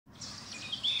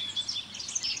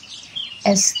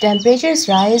As temperatures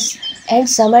rise and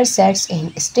summer sets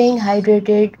in, staying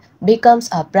hydrated becomes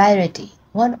a priority.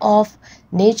 One of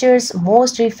nature's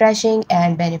most refreshing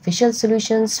and beneficial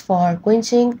solutions for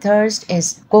quenching thirst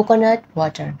is coconut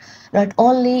water. Not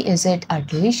only is it a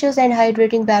delicious and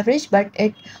hydrating beverage, but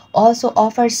it also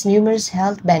offers numerous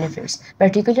health benefits,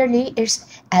 particularly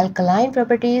its alkaline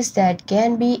properties that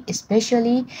can be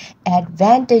especially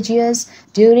advantageous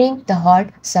during the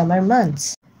hot summer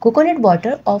months. Coconut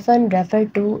water, often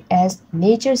referred to as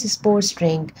nature's sports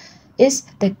drink, is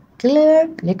the clear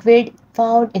liquid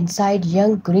found inside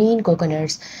young green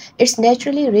coconuts. It's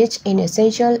naturally rich in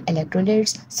essential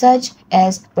electrolytes such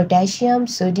as potassium,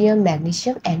 sodium,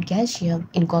 magnesium, and calcium.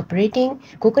 Incorporating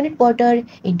coconut water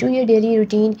into your daily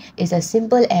routine is a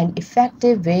simple and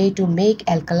effective way to make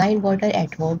alkaline water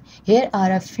at home. Here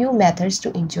are a few methods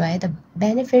to enjoy the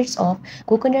benefits of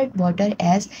coconut water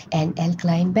as an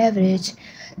alkaline beverage.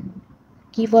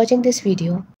 Keep watching this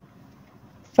video.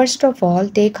 First of all,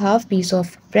 take half piece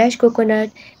of fresh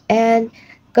coconut and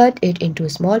cut it into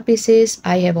small pieces.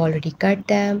 I have already cut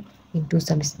them into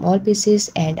some small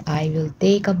pieces, and I will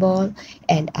take a bowl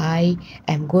and I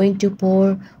am going to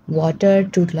pour water,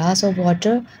 2 glass of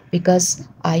water, because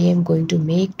I am going to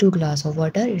make 2 glass of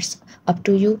water. It's up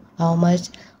to you how much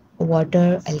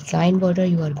water, alkaline water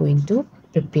you are going to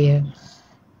prepare.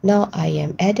 Now I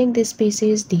am adding these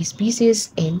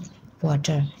pieces in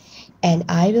water, and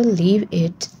I will leave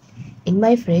it in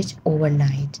my fridge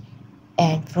overnight.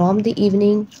 And from the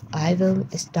evening, I will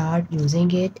start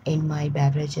using it in my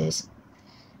beverages.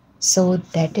 So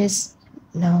that is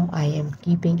now I am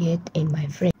keeping it in my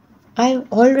fridge. I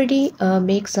already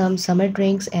make some summer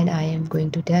drinks, and I am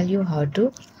going to tell you how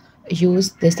to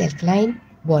use this alkaline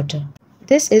water.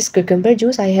 This is cucumber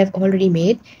juice I have already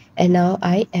made, and now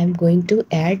I am going to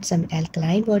add some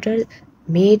alkaline water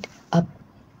made up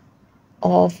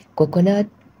of coconut.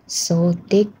 So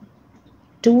take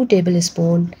 2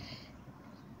 tablespoons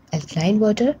alkaline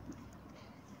water,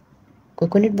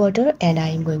 coconut water, and I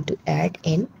am going to add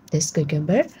in this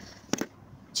cucumber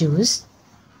juice,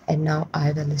 and now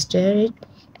I will stir it,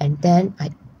 and then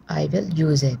I will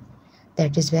use it.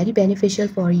 That is very beneficial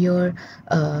for your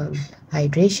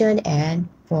hydration and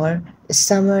for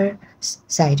summer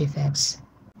side effects.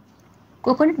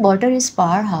 Coconut water is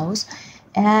powerhouse,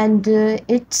 and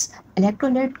its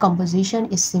electrolyte composition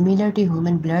is similar to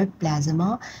human blood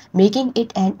plasma, making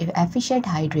it an efficient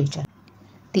hydrator.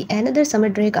 The another summer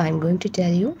drink I am going to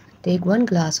tell you, take 1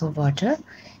 glass of water,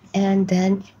 and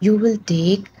then you will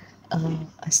take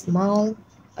a small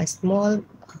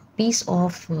piece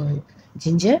of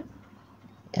ginger,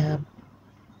 uh,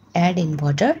 add in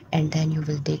water, and then you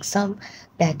will take some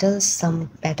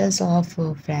petals of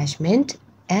fresh mint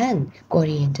and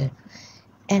coriander,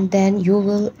 and then you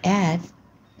will add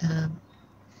a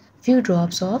few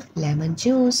drops of lemon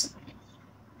juice.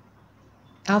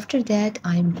 After that,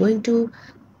 I am going to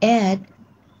add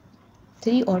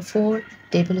 3 or 4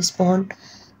 tablespoons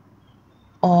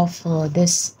of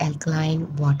this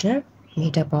alkaline water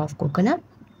made up of coconut.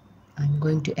 I'm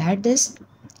going to add this,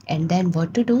 and then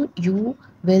what to do, you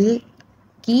will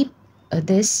keep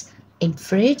this in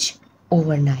fridge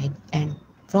overnight, and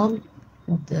from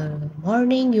the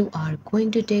morning you are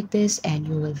going to take this and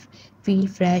you will feel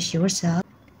fresh yourself.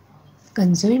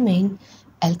 Consuming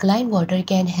alkaline water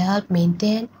can help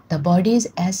maintain the body's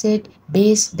acid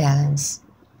base balance.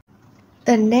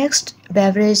 The next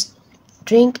beverage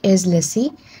drink is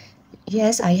lassi.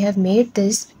 Yes, I have made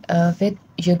this with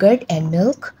yogurt and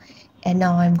milk, and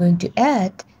now I'm going to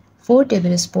add 4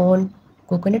 tablespoons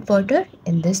coconut water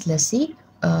in this lassi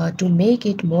to make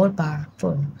it more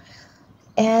powerful.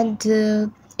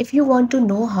 And if you want to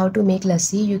know how to make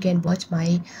lassi, you can watch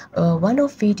my one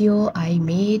of video I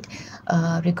made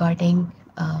regarding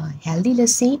healthy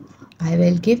lassi. I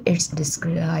will give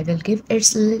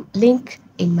its link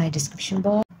in my description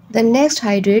box. The next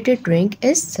hydrated drink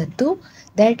is sattu,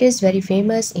 that is very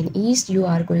famous in East. You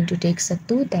are going to take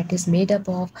sattu, that is made up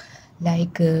of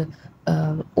like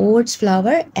oats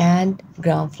flour and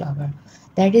gram flour.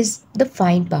 That is the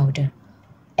fine powder.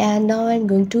 And now I'm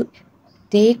going to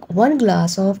take 1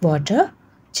 glass of water,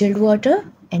 chilled water,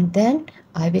 and then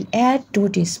I will add 2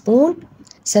 teaspoons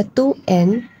sattu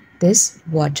in this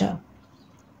water.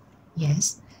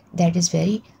 Yes, that is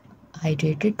very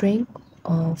hydrated drink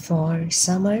for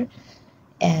summer,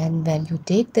 and when you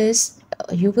take this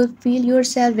you will feel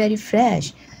yourself very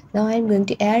fresh. Now I'm going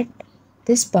to add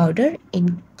this powder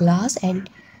in glass, and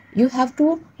you have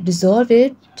to dissolve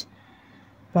it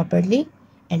properly,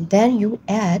 and then you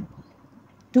add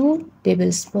 2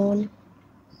 tablespoons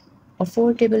or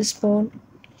 4 tablespoons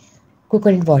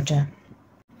coconut water.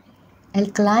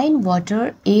 Alkaline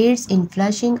water aids in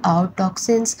flushing out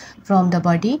toxins from the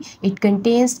body. It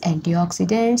contains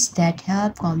antioxidants that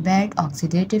help combat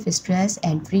oxidative stress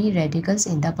and free radicals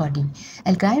in the body.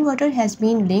 Alkaline water has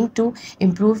been linked to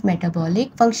improved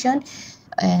metabolic function,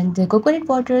 and the coconut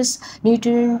water's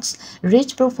nutrients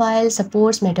rich profile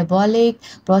supports metabolic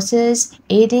process,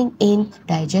 aiding in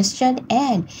digestion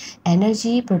and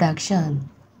energy production.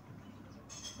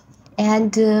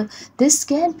 And this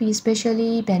can be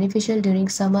especially beneficial during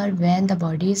summer when the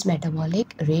body's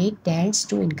metabolic rate tends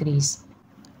to increase.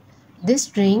 This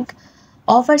drink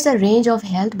offers a range of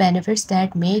health benefits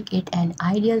that make it an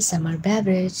ideal summer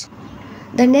beverage.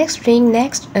 The next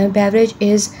beverage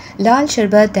is lal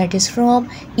sharbat, that is from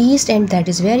East and that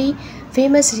is very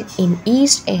famous in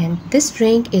East, and this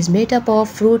drink is made up of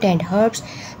fruit and herbs.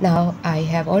 Now I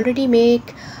have already made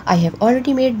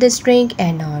this drink,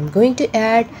 and now I'm going to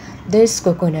add this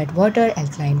coconut water,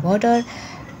 alkaline water,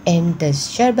 in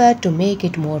this sharbat to make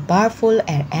it more powerful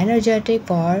and energetic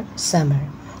for summer.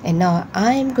 And now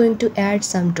I am going to add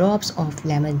some drops of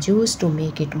lemon juice to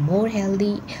make it more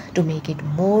healthy, to make it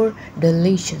more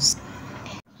delicious.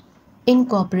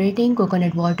 Incorporating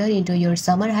coconut water into your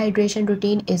summer hydration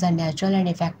routine is a natural and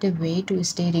effective way to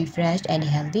stay refreshed and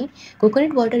healthy.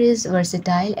 Coconut water is a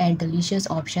versatile and delicious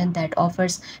option that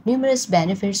offers numerous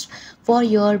benefits for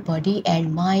your body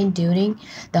and mind during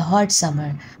the hot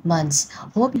summer months.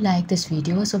 Hope you like this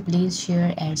video, so please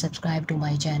share and subscribe to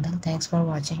my channel. Thanks for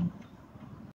watching.